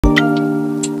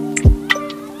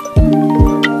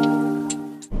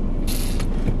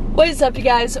What is up, you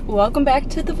guys? Welcome back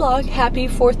to the vlog. Happy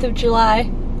 4th of July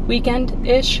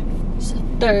weekend-ish. It's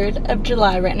 3rd of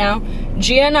July right now.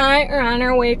 Gia and I are on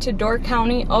our way to Door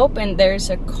County. Oh, and there's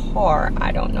a car.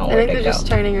 I don't know where to go. I think they're just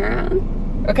turning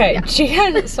around. Okay, yeah.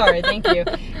 Gia, sorry, thank you.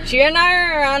 Gia and I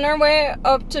are on our way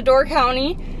up to Door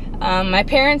County. My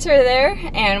parents are there,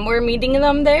 and we're meeting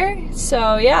them there.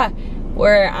 So yeah,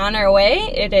 we're on our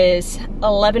way. It is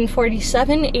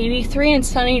 11:47, 83 and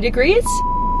sunny degrees.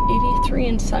 83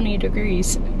 and sunny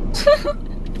degrees.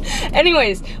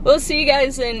 Anyways, we'll see you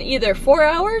guys in either 4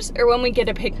 hours or when we get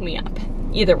a pick-me-up.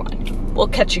 Either one. We'll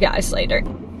catch you guys later.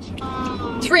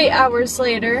 3 hours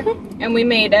later, and we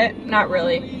made it. Not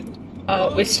really.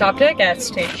 We stopped at a gas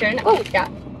station. Oh, yeah.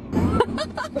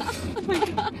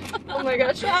 Oh my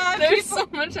gosh. There's so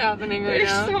much happening right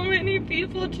now. There's so many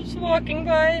people just walking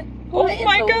by. Oh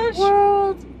my gosh.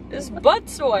 World? His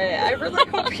butt's wet. I really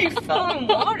hope he fell in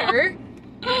water.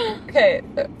 Okay,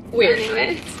 weird.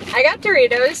 Anyways. I got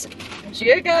Doritos.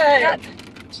 Gia got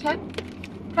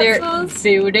their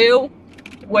voodoo,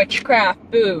 witchcraft,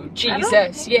 boo,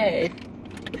 Jesus, yay.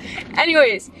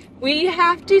 Anyways, we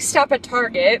have to stop at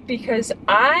Target because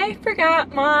I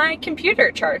forgot my computer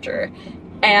charger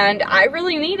and I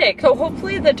really need it. So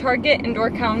hopefully the Target in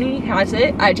Door County has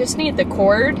it. I just need the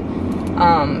cord.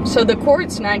 So the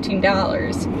cord's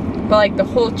 $19, but like the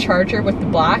whole charger with the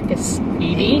block is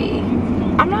 $80.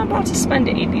 I'm not about to spend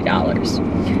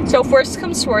 $80. So if worst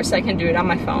comes to worst, I can do it on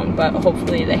my phone, but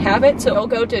hopefully they have it. So we'll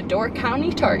go to Door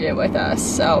County Target with us.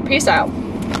 So peace out.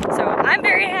 So I'm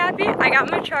very happy. I got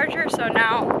my charger, so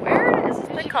now where is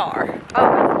the car?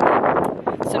 Oh.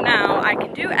 So now I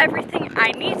can do everything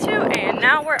I need to, and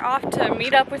now we're off to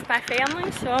meet up with my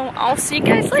family, so I'll see you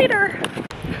guys later.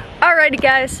 Alrighty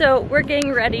guys, so we're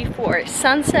getting ready for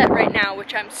sunset right now,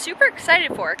 which I'm super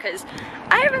excited for because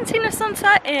I haven't seen a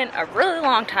sunset in a really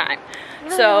long time.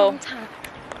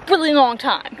 Really long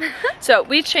time. So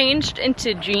we changed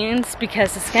into jeans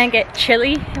because it's gonna get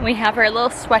chilly and we have our little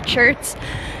sweatshirts.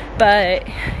 But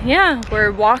yeah,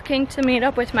 we're walking to meet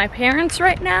up with my parents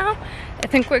right now. I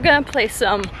think we're gonna play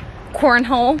some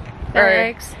cornhole,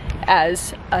 or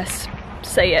as us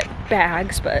say it,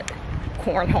 bags, but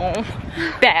cornhole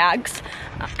bags.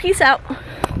 Peace out.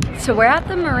 So we're at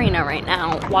the marina right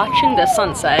now watching the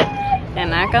sunset,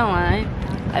 and not gonna lie,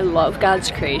 I love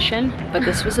God's creation, but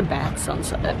this was a bad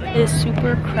sunset. It is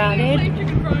super crowded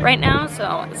right now,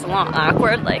 so it's a little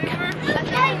awkward. Like,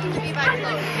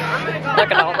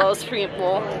 look at all those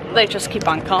people. They just keep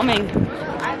on coming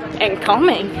and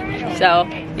coming. So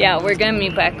yeah, we're gonna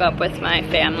meet back up with my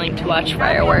family to watch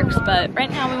fireworks, but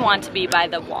right now we want to be by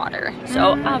the water.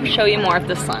 So I'll show you more of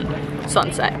the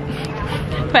sunset.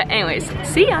 But anyways,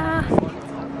 see ya!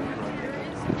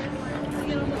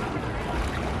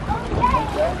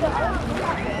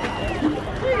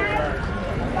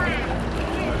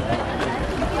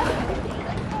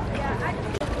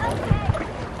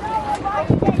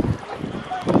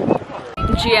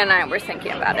 Gia and I were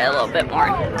thinking about it a little bit more.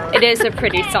 It is a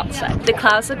pretty sunset. The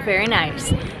clouds look very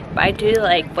nice, but I do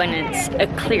like when it's a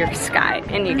clear sky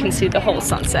and you can see the whole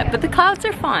sunset. But the clouds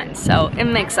are fun, so it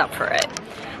makes up for it.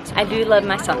 I do love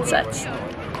my sunsets.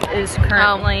 It is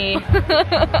currently...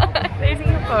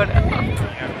 Taking a photo.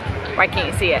 Why can't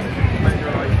you see it?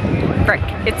 Frick.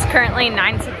 It's currently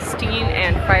 9:16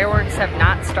 and fireworks have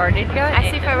not started yet. I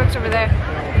see fireworks over there.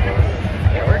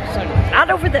 Fireworks are not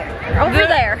over there. Over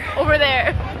there. Over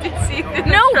there. Did you see the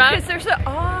No, truck? because there's a...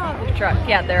 Oh, the truck.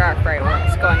 Yeah, there are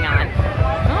fireworks going on.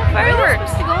 Oh,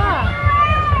 fireworks. To go off?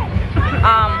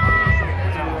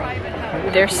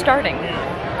 They're starting.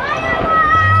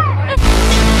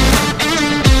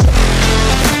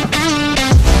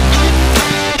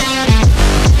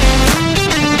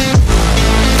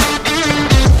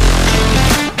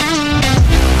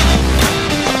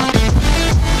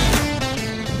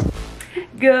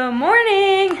 Good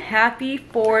morning! Happy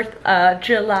 4th of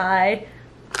July.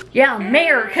 Yeah,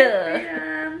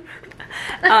 America!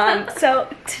 So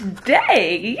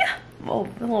today, a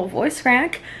little voice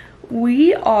crack,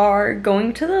 we are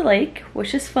going to the lake,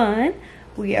 which is fun.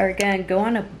 We are gonna go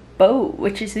on a boat,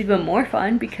 which is even more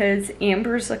fun because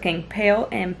Amber's looking pale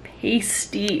and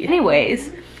pasty.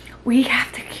 Anyways, we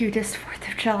have the cutest 4th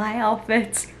of July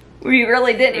outfits. We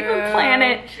really didn't even plan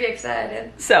it. Should be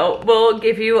excited. So we'll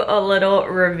give you a little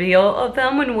reveal of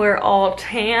them when we're all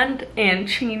tanned and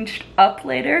changed up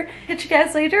later. Catch you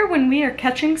guys later when we are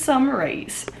catching some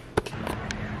rays.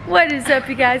 What is up,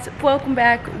 you guys? Welcome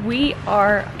back. We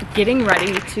are getting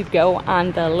ready to go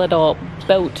on the little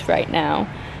boat right now.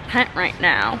 Hunt right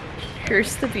now.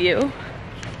 Here's the view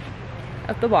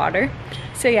of the water.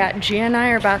 So yeah, Gia and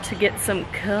I are about to get some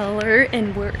color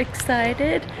and we're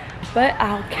excited. But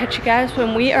I'll catch you guys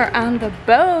when we are on the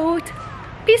boat.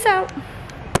 Peace out.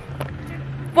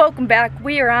 Welcome back.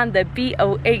 We are on the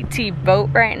BOAT boat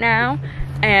right now.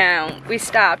 And we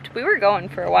stopped. We were going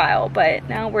for a while, but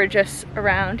now we're just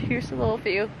around. Here's a little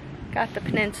view. Got the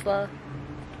peninsula,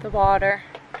 the water.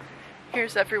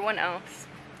 Here's everyone else.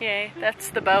 Yay, that's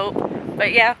the boat.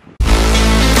 But yeah.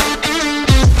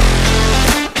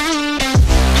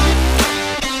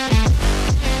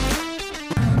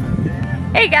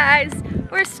 Hey guys,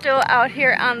 we're still out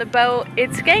here on the boat.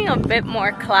 It's getting a bit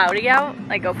more cloudy out,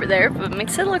 like over there, but it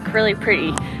makes it look really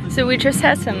pretty. So we just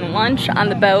had some lunch on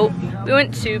the boat. We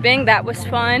went tubing, that was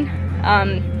fun.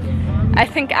 I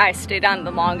think I stayed on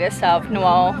the longest out of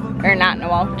Noel, or not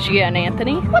Noel, Gia and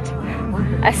Anthony. What?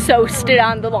 I stayed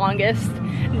on the longest.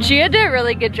 Gia did a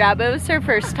really good job. It was her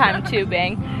first time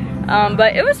tubing.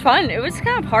 But it was fun. It was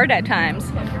kind of hard at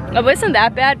times. It wasn't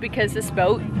that bad because this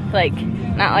boat, like,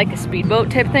 not like a speedboat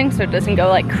type thing, so it doesn't go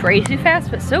like crazy fast,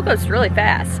 but still goes really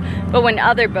fast. But when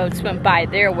other boats went by,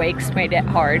 their wakes made it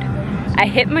hard. I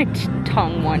hit my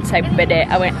tongue once, I bit it.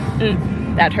 I went,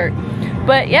 that hurt.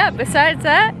 But yeah, besides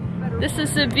that, this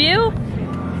is the view.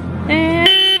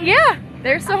 And yeah,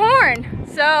 there's the horn.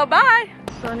 So bye.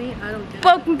 Funny, I don't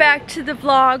Welcome back to the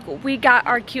vlog. We got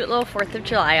our cute little 4th of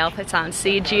July outfits on.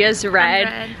 See, Gia's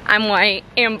red, I'm white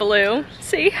and blue.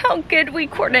 See how good we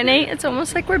coordinate? It's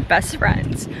almost like we're best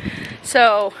friends.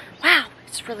 So, wow,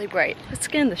 it's really bright. Let's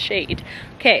get in the shade.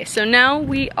 Okay, so now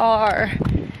we are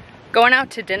going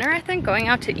out to dinner, I think, going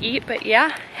out to eat. But yeah,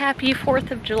 happy 4th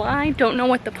of July. Don't know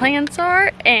what the plans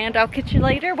are, and I'll catch you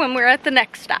later when we're at the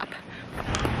next stop.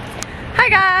 Hi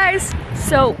guys!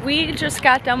 So we just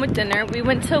got done with dinner. We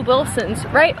went to Wilson's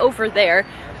right over there,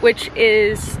 which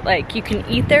is like you can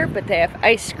eat there, but they have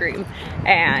ice cream.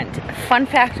 And fun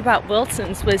fact about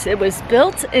Wilson's was it was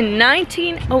built in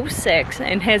 1906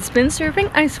 and has been serving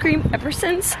ice cream ever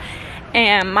since.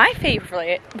 And my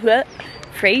favorite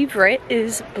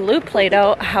is blue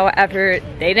Play-Doh. However,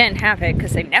 they didn't have it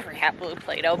because they never had blue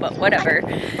Play-Doh, but whatever.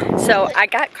 So I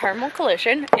got caramel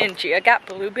collision and Gia got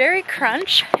blueberry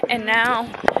crunch, and now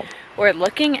we're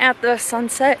looking at the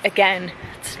sunset again.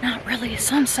 It's not really a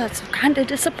sunset, so I'm kind of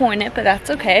disappointed, but that's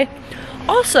okay.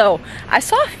 Also, I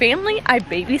saw a family I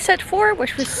babysat for,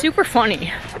 which was super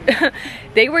funny.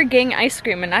 They were getting ice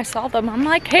cream and I saw them. I'm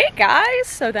like, hey guys.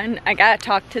 So then I got to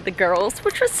talk to the girls,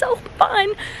 which was so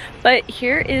fun. But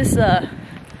here is the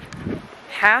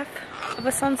half of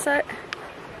a sunset,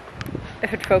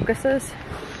 if it focuses.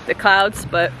 The clouds,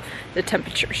 but the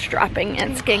temperature's dropping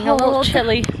and it's getting a little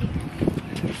chilly.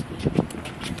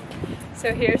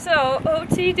 So here's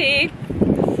OTD.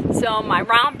 So my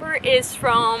romper is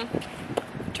from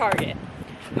Target.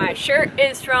 My shirt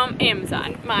is from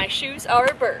Amazon. My shoes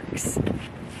are Birks.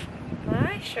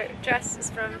 My dress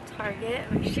is from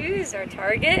Target. My shoes are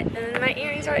Target, and then my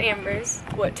earrings are Amber's.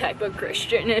 What type of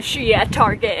Christian is she at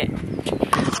Target?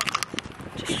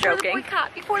 Just joking.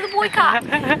 Before the boycott.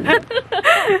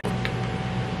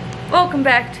 Welcome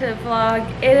back to the vlog.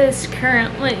 It is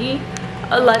currently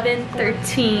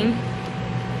 11:13.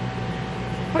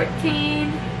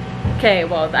 14. Okay,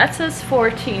 well that says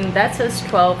 14, that says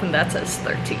 12, and that says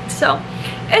 13. So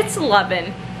it's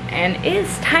 11 and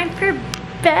it's time for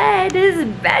bed. It's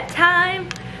bedtime.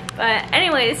 But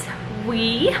anyways,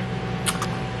 we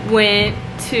went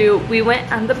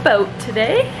on the boat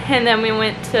today, and then we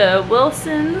went to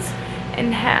Wilson's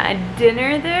and had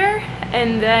dinner there,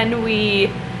 and then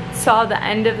we saw the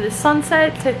end of the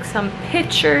sunset, took some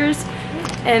pictures,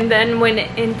 and then went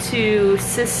into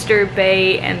Sister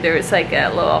Bay, and there was like a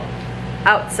little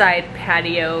outside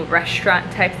patio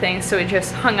restaurant type thing, so we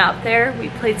just hung out there. We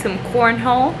played some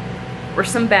cornhole or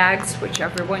some bags,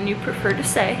 whichever one you prefer to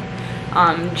say.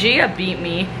 Gia beat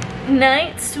me.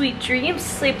 Night, sweet dreams,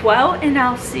 sleep well, and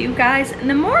I'll see you guys in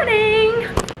the morning.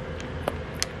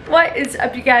 What is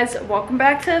up, you guys? Welcome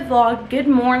back to the vlog. Good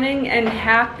morning and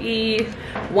happy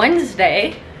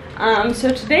Wednesday.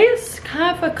 So today is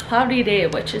kind of a cloudy day,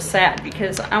 which is sad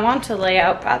because I want to lay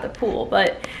out by the pool,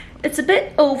 but it's a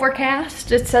bit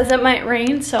overcast. It says it might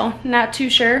rain, so not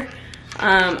too sure.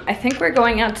 I think we're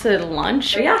going out to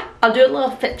lunch. Yeah, I'll do a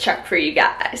little fit check for you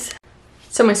guys.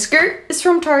 So my skirt is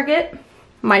from Target.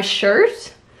 My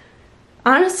shirt,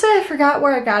 honestly, I forgot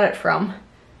where I got it from.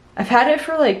 I've had it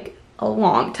for like a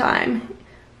long time,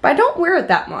 but I don't wear it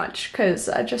that much because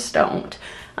I just don't.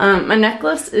 My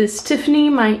necklace is Tiffany.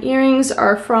 My earrings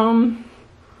are from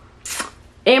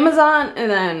Amazon,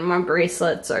 and then my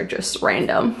bracelets are just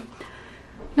random.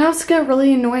 Now it's gonna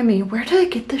really annoy me. Where did I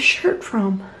get this shirt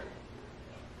from?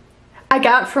 I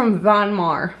got it from Von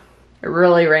Mar.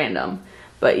 Really random,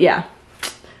 but yeah.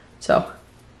 So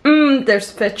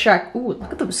There's fit check. Ooh,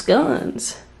 look at those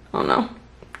guns. Oh no,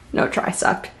 no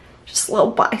tricep, just a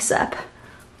little bicep.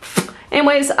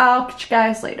 Anyways, I'll catch you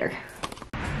guys later.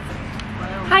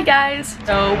 Hi guys.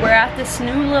 So we're at this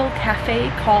new little cafe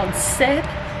called Sip,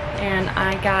 and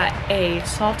I got a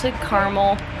salted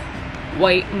caramel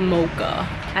white mocha.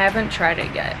 I haven't tried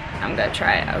it yet. I'm gonna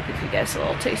try it. I'll give you guys a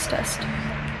little taste test.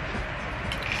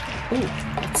 Ooh,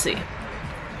 let's see.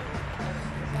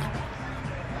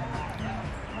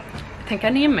 I think I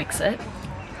need to mix it.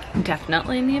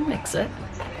 Definitely need to mix it.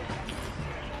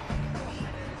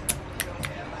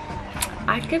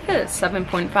 I'd give it a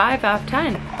 7.5 out of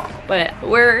 10. But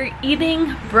we're eating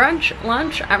brunch,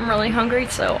 lunch. I'm really hungry,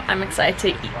 so I'm excited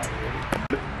to eat.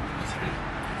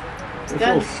 It's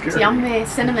good. It's yummy,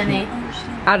 cinnamony.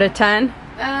 Out of 10?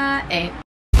 8.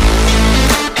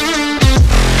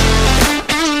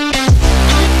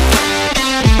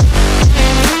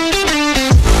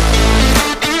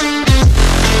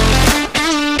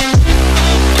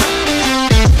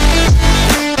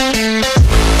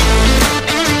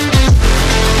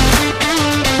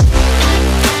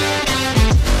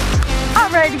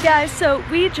 Guys, so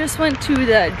we just went to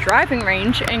the driving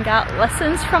range and got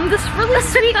lessons from this really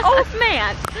sweet old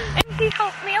man, and he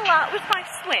helped me a lot with my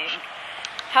swing.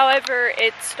 However,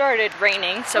 it started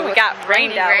raining, so we got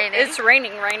rained out. It's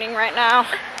raining right now.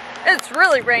 It's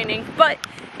really raining, but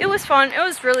it was fun. It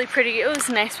was really pretty. It was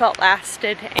nice while it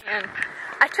lasted, and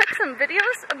I took some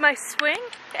videos of my swing,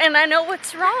 and I know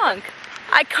what's wrong.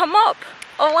 I come up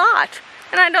a lot,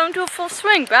 and I don't do a full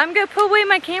swing, but I'm gonna put away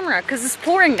my camera because it's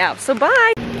pouring now, so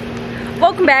bye.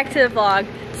 Welcome back to the vlog.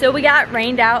 So we got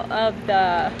rained out of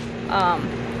the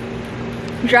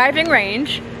driving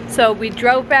range. So we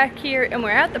drove back here and we're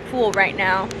at the pool right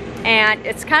now. And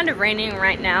it's kind of raining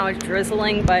right now, it's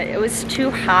drizzling, but it was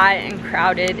too hot and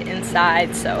crowded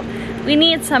inside. So we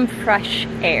need some fresh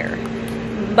air.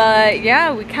 But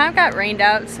yeah, we kind of got rained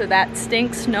out, so that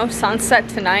stinks. No sunset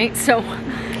tonight, so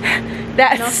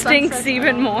that stinks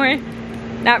even more.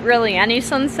 Not really any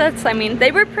sunsets. I mean,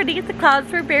 they were pretty. The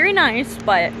clouds were very nice,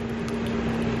 but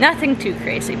nothing too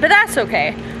crazy. But that's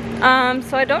okay.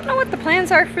 So I don't know what the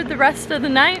plans are for the rest of the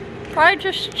night. Probably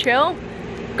just chill.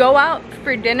 Go out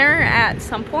for dinner at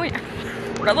some point.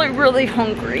 I'm really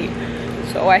hungry.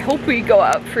 So I hope we go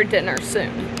out for dinner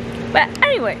soon. But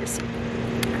anyways,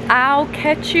 I'll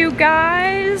catch you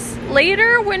guys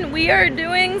later when we are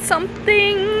doing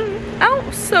something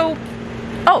else. So,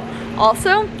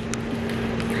 also,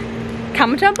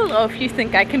 comment down below if you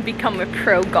think I can become a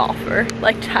pro golfer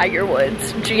like Tiger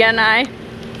Woods. Gia and I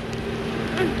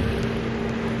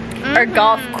are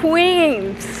golf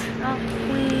queens. Golf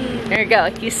queen. There you go.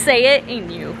 You say it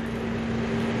and you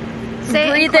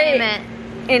breathe it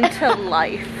into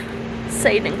life.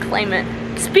 Say it and claim it.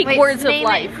 Speak words of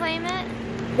life. Claim it?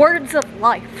 Words of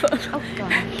life. Oh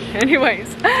gosh.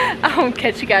 Anyways, I'll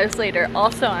catch you guys later.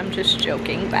 Also, I'm just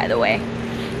joking, by the way.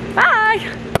 Bye!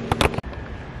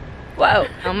 Whoa,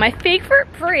 my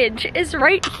favorite bridge is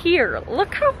right here.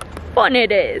 Look how fun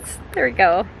it is. There we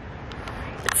go.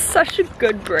 It's such a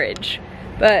good bridge.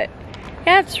 But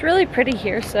yeah, it's really pretty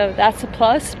here, so that's a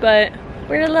plus, but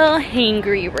we're a little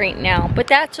hangry right now, but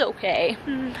that's okay.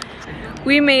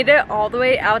 We made it all the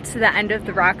way out to the end of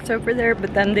the rocks over there,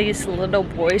 but then these little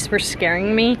boys were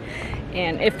scaring me,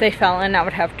 and if they fell in, I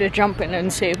would have to jump in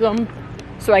and save them.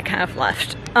 So I kind of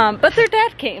left. But their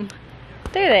dad came.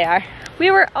 There they are. We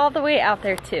were all the way out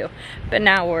there too, but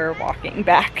now we're walking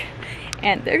back.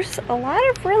 And there's a lot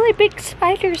of really big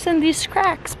spiders in these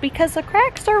cracks because the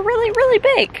cracks are really, really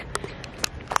big.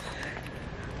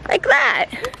 Like that.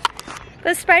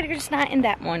 The spider's not in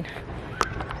that one.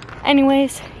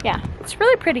 Anyways, yeah, it's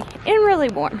really pretty and really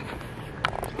warm.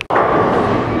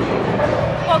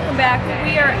 Welcome back.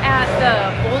 We are at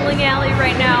the bowling alley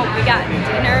right now. We got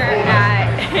dinner at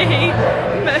a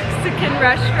Mexican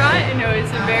restaurant and it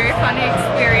was a very funny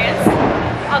experience.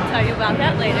 I'll tell you about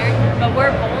that later. But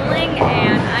we're bowling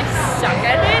and I suck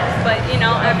at it, but you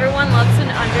know, everyone loves an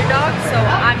underdog, so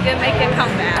I'm gonna make a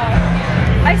comeback.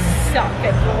 I suck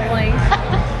at bowling.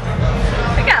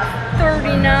 I got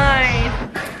 39.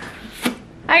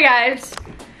 Hi guys.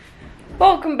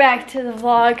 Welcome back to the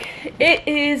vlog. It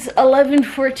is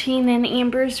 11:14 and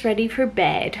Amber's ready for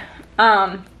bed.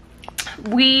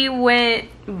 We went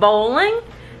bowling.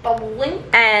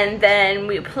 And then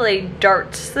we played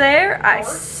darts there. I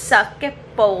suck at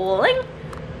bowling.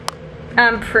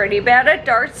 I'm pretty bad at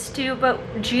darts too, but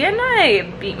Gia and I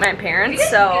beat my parents,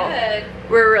 so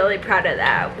we're really proud of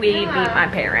that. We beat my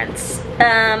parents.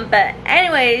 But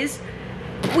anyways,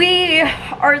 we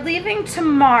are leaving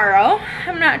tomorrow.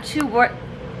 I'm not too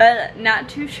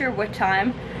sure what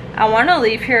time, I want to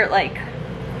leave here at like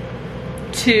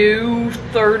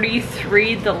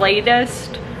 2:33 the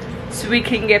latest, so we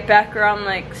can get back around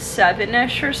like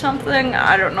 7ish or something.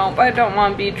 I don't know, but I don't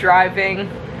want to be driving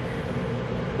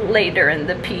later in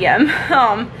the PM.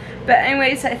 But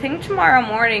anyways, I think tomorrow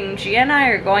morning Gia and I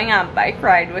are going on a bike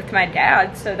ride with my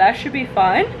dad, so that should be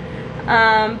fun.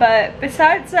 But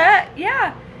besides that,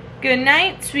 yeah, good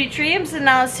night, sweet dreams, and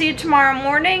I'll see you tomorrow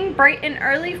morning bright and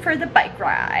early for the bike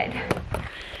ride.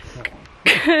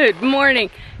 Good morning,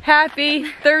 happy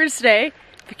Thursday.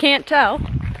 If you can't tell,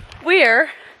 we're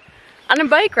on a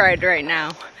bike ride right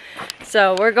now.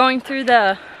 So we're going through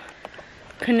the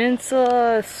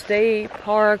Peninsula State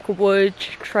Park Woods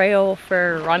Trail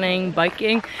for running,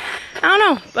 biking. I don't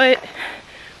know, but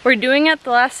we're doing it.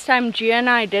 The last time Gia and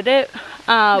I did it,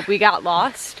 we got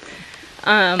lost,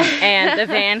 and the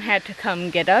van had to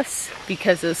come get us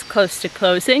because it was close to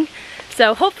closing.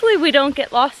 So hopefully we don't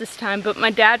get lost this time, but my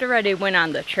dad already went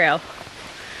on the trail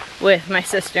with my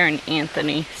sister and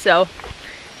Anthony, so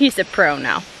he's a pro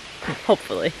now,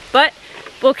 hopefully. But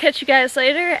we'll catch you guys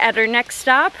later at our next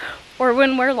stop, or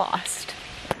when we're lost.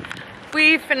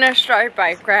 We finished our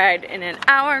bike ride in 1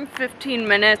 hour and 15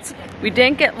 minutes. We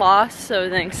didn't get lost, so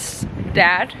thanks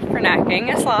Dad for not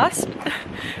getting us lost.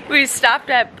 We stopped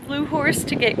at Blue Horse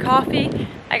to get coffee.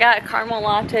 I got a caramel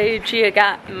latte, Gia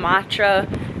got matcha,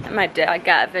 and my dad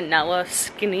got a vanilla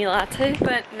skinny latte.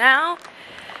 But now,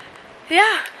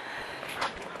 yeah,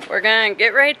 we're gonna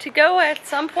get ready to go at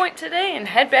some point today and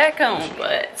head back home,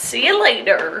 but see you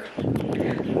later.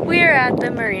 We're at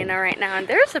the marina right now, and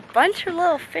there's a bunch of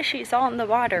little fishies all in the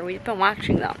water. We've been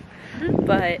watching them.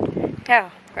 But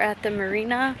yeah, we're at the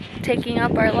marina taking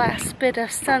up our last bit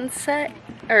of sunshine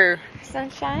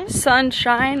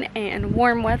and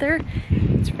warm weather.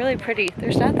 It's really pretty.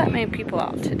 There's not that many people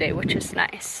out today, which is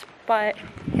nice. But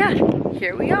yeah,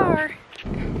 here we are.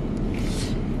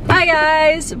 Hi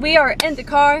guys, we are in the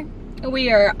car.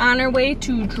 We are on our way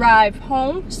to drive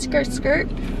home. Skirt, skirt.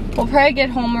 We'll probably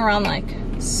get home around like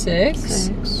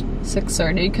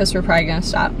 6:30 because we're probably gonna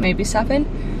stop maybe 7.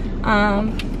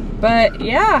 But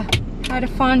yeah, had a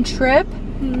fun trip.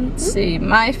 Let's see,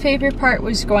 my favorite part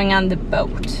was going on the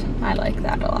boat. I like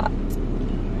that a lot.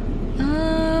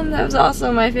 That was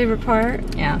also my favorite part.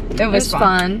 Yeah, it was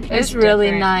fun. It was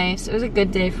really nice. It was a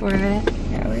good day for it.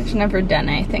 Yeah, we've never done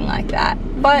anything like that.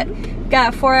 But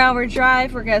got a 4-hour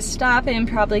drive. We're gonna stop and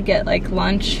probably get like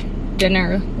lunch,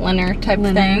 dinner type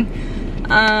thing.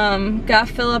 Gotta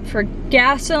fill up for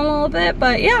gas in a little bit,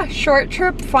 but yeah, short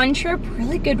trip, fun trip,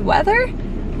 really good weather.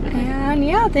 And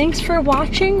yeah, thanks for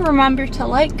watching. Remember to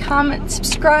like, comment,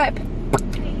 subscribe,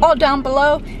 all down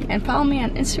below, and follow me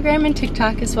on Instagram and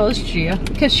TikTok as well as Gia,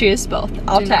 because she is both.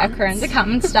 I'll tag her in the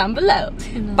comments down below.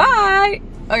 Bye!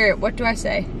 Or what do I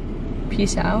say?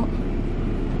 Peace out.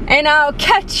 And I'll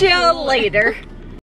catch you later.